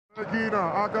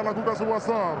Gina akan lakukan sebuah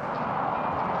serve.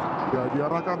 Ya,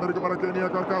 diarahkan dari kepada Kenia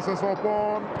Karkase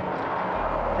Sopon.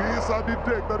 Bisa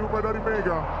didek dari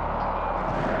Mega.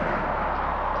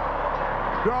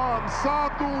 Dan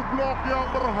satu blok yang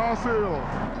berhasil.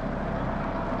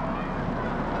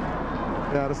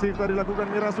 Ya, receive tadi dilakukan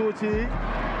Mira Suci.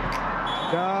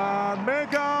 Dan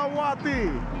Megawati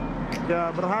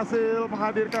ya berhasil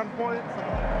menghadirkan poin.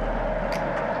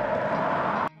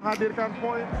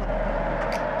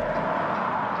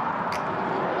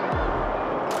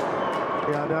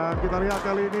 Ya, dan kita lihat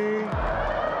kali ini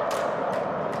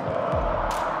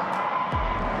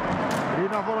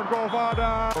Irina Voronkova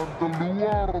dan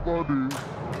keluar tadi.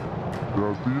 Ya,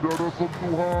 tidak ada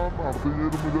sentuhan, artinya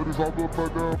itu menjadi satu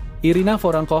tanda. Irina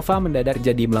Voronkova mendadak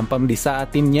jadi melempem di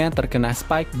saat timnya terkena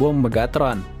spike bom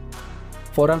Megatron.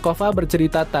 Voronkova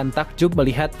bercerita tan takjub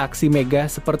melihat aksi Mega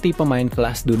seperti pemain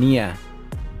kelas dunia.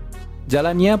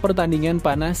 Jalannya pertandingan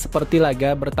panas seperti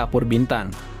laga bertapur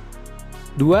bintang.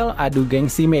 Duel adu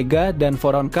gengsi Mega dan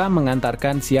Voronka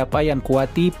mengantarkan siapa yang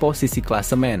kuati posisi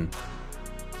klasemen.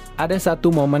 Ada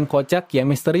satu momen kocak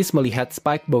yang misteris melihat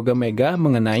spike boga Mega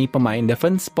mengenai pemain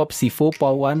defense popsivo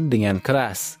polwan dengan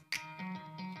keras.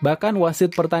 Bahkan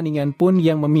wasit pertandingan pun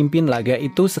yang memimpin laga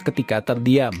itu seketika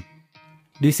terdiam.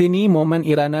 Di sini momen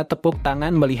Irana tepuk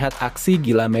tangan melihat aksi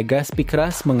gila Mega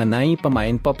speakras mengenai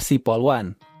pemain popsi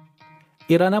polwan.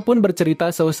 Irana pun bercerita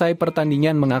selesai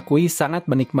pertandingan mengakui sangat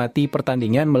menikmati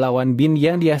pertandingan melawan Bin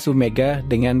yang diasuh Mega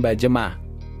dengan Bajema.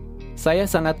 Saya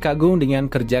sangat kagum dengan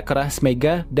kerja keras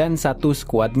Mega dan satu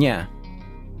skuadnya.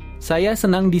 Saya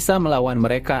senang bisa melawan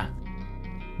mereka.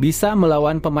 Bisa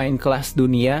melawan pemain kelas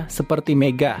dunia seperti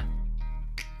Mega.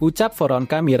 Ucap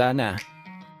Voronka Mirana.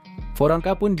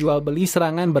 Voronka pun jual beli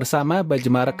serangan bersama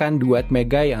Bajema rekan duet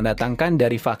Mega yang datangkan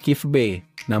dari Fakif B.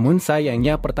 Namun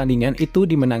sayangnya pertandingan itu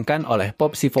dimenangkan oleh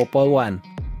popsivo polwan.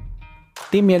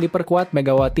 Tim yang diperkuat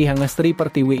Megawati Hangestri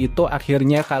Pertiwi itu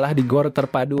akhirnya kalah di Gor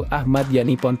Terpadu Ahmad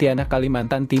Yani Pontianak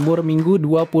Kalimantan Timur Minggu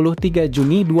 23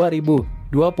 Juni 2024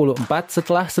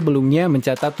 setelah sebelumnya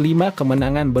mencatat 5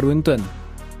 kemenangan beruntun.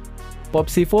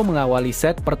 Popsivo mengawali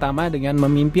set pertama dengan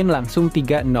memimpin langsung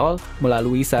 3-0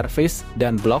 melalui servis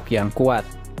dan blok yang kuat.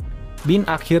 Bin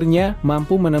akhirnya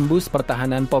mampu menembus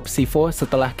pertahanan popsivo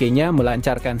setelah Kenya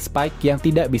melancarkan spike yang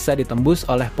tidak bisa ditembus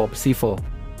oleh popsivo.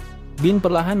 Bin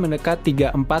perlahan mendekat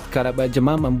 3-4, Kara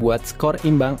Bajema membuat skor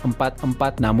imbang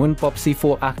 4-4 namun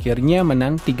popsivo akhirnya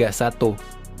menang 3-1.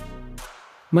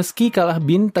 Meski kalah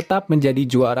Bin tetap menjadi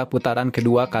juara putaran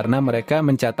kedua karena mereka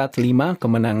mencatat 5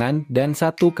 kemenangan dan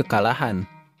 1 kekalahan.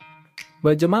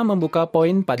 Bajema membuka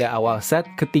poin pada awal set,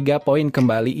 ketiga poin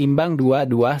kembali imbang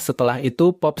 2-2 setelah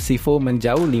itu popsivo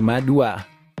menjauh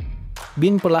 5-2.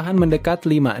 Bin perlahan mendekat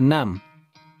 5-6.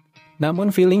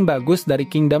 Namun feeling bagus dari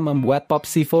Kingdom membuat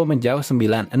popsivo menjauh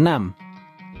 9-6.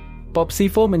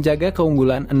 Popsivo menjaga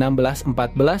keunggulan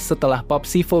 16-14 setelah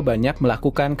popsivo banyak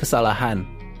melakukan kesalahan.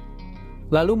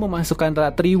 Lalu memasukkan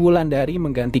Ratri Wulandari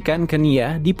menggantikan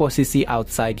Kenia di posisi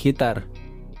outside hitter.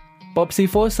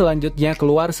 Popsivo selanjutnya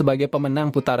keluar sebagai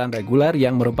pemenang putaran reguler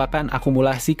yang merupakan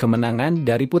akumulasi kemenangan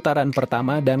dari putaran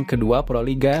pertama dan kedua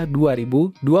Proliga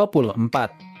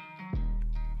 2024.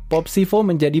 Popsivo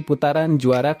menjadi putaran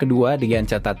juara kedua dengan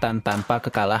catatan tanpa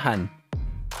kekalahan.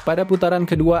 Pada putaran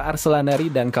kedua Arselanari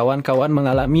dan kawan-kawan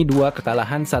mengalami 2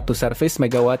 kekalahan, 1 servis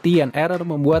Megawati yang error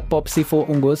membuat popsivo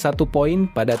unggul 1 poin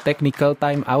pada technical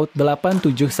timeout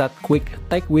 8-7 saat quick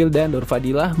take Wildan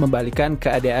Nurfadilah membalikan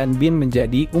keadaan Bin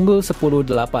menjadi unggul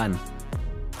 10-8.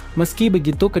 Meski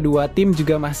begitu kedua tim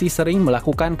juga masih sering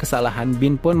melakukan kesalahan.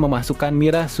 Bin pun memasukkan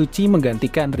Mira Suci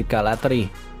menggantikan Rika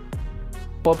Latri.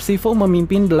 Popsivo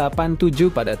memimpin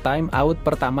 8-7 pada time out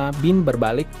pertama, Bin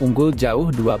berbalik unggul jauh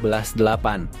 12-8.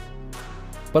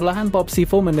 Perlahan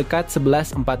popsivo mendekat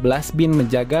 11-14, Bin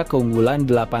menjaga keunggulan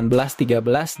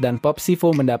 18-13 dan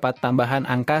popsivo mendapat tambahan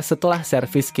angka setelah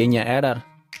servis Kenya error.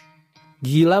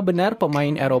 Gila benar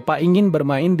pemain Eropa ingin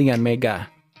bermain dengan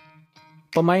Mega.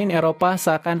 Pemain Eropa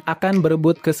seakan-akan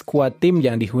berebut ke skuad tim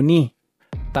yang dihuni.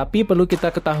 Tapi perlu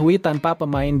kita ketahui tanpa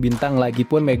pemain bintang lagi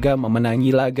pun Mega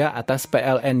memenangi laga atas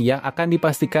PLN yang akan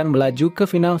dipastikan melaju ke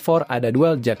Final Four. Ada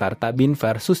duel Jakarta Bin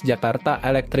versus Jakarta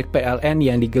Electric PLN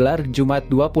yang digelar Jumat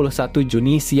 21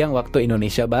 Juni siang waktu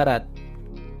Indonesia Barat.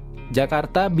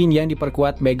 Jakarta Bin yang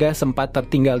diperkuat Mega sempat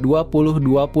tertinggal 20-25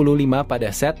 pada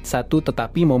set 1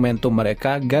 tetapi momentum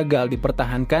mereka gagal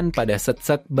dipertahankan pada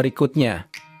set-set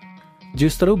berikutnya.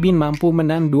 Justru Bin mampu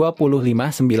menang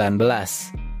 25-19.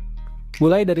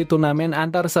 Mulai dari turnamen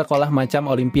antar sekolah macam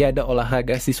Olimpiade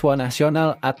Olahraga Siswa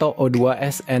Nasional atau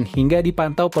O2SN hingga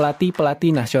dipantau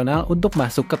pelatih-pelatih nasional untuk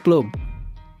masuk ke klub.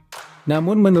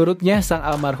 Namun menurutnya sang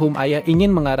almarhum ayah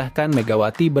ingin mengarahkan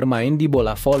Megawati bermain di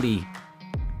bola voli.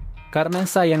 Karena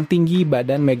sayang tinggi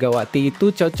badan Megawati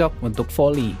itu cocok untuk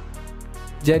voli.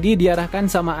 Jadi diarahkan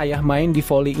sama ayah main di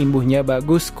voli. Imbuhnya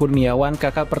Bagus Kurniawan,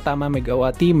 kakak pertama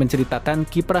Megawati, menceritakan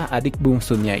kiprah adik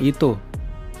bungsunya itu.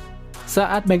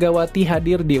 Saat Megawati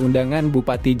hadir di undangan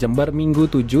Bupati Jember Minggu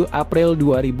 7 April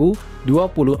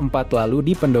 2024 lalu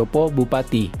di pendopo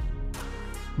Bupati,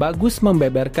 Bagus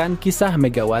membeberkan kisah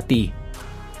Megawati.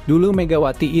 Dulu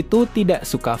Megawati itu tidak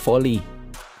suka voli,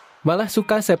 malah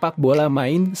suka sepak bola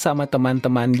main sama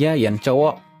teman-temannya yang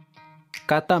cowok.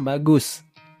 Kata Bagus,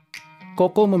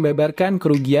 Koko membeberkan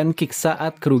kerugian kick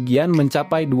saat kerugian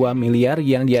mencapai 2 miliar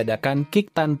yang diadakan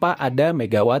kick tanpa ada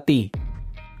Megawati.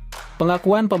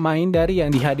 Pengakuan pemain dari yang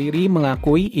dihadiri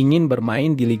mengakui ingin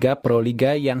bermain di Liga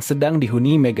Proliga yang sedang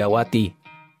dihuni Megawati.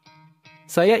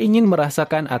 Saya ingin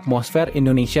merasakan atmosfer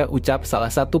Indonesia, ucap salah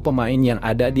satu pemain yang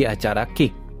ada di acara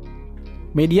kick.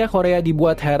 Media Korea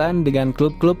dibuat heran dengan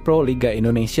klub-klub Proliga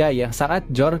Indonesia yang sangat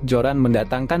jor-joran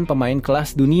mendatangkan pemain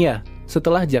kelas dunia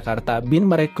setelah Jakarta Bin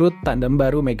merekrut tandem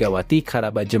baru Megawati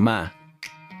Kara Bajema.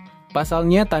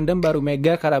 Pasalnya tandem baru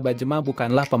Mega Kara Bajema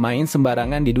bukanlah pemain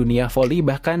sembarangan di dunia voli.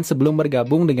 Bahkan sebelum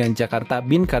bergabung dengan Jakarta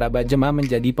Bin, Kara Bajema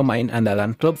menjadi pemain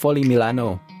andalan klub voli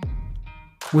Milano.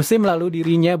 Musim lalu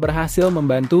dirinya berhasil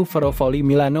membantu Voli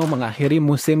Milano mengakhiri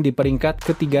musim di peringkat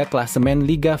ketiga klasemen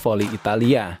Liga Voli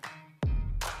Italia.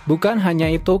 Bukan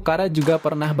hanya itu, Kara juga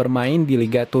pernah bermain di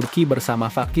Liga Turki bersama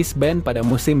Fakis Band pada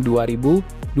musim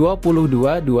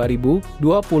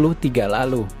 2022-2023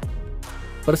 lalu.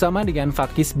 Bersama dengan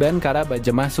Fakis Band, Kara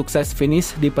Bajema sukses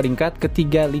finish di peringkat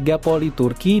ketiga Liga Voli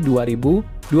Turki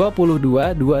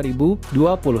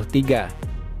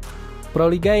 2022-2023.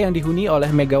 Proliga yang dihuni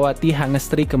oleh Megawati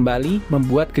Hangestri kembali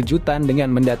membuat kejutan dengan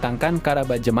mendatangkan Kara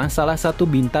Bajema, salah satu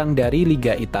bintang dari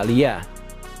Liga Italia.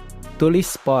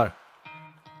 Tulis Sport.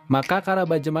 Maka Kara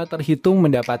Bajema terhitung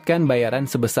mendapatkan bayaran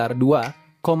sebesar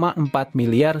 2,4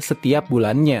 miliar setiap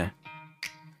bulannya.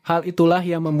 Hal itulah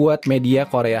yang membuat media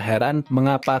Korea heran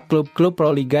mengapa klub-klub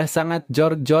Proliga sangat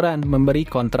jor-joran memberi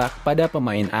kontrak pada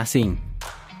pemain asing.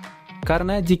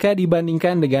 Karena jika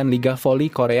dibandingkan dengan Liga Voli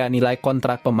Korea, nilai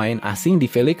kontrak pemain asing di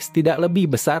Felix tidak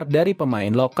lebih besar dari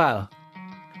pemain lokal.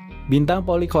 Bintang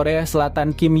voli Korea Selatan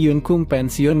Kim Yoon Kung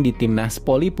pensiun di timnas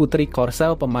voli putri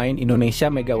Korsel. Pemain Indonesia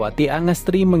Megawati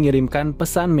Hangestri mengirimkan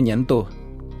pesan menyentuh.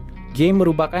 Game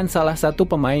merupakan salah satu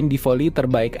pemain di voli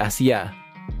terbaik Asia.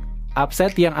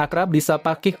 Upset yang akrab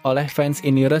disapa kick oleh fans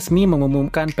ini resmi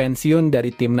mengumumkan pensiun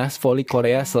dari timnas voli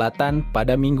Korea Selatan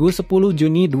pada Minggu 10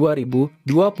 Juni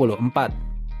 2024.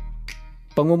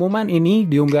 Pengumuman ini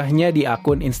diunggahnya di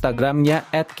akun Instagramnya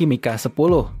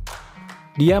 @kimika10.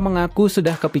 Dia mengaku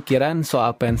sudah kepikiran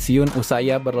soal pensiun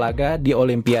usai berlaga di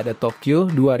Olimpiade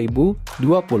Tokyo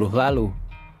 2020 lalu.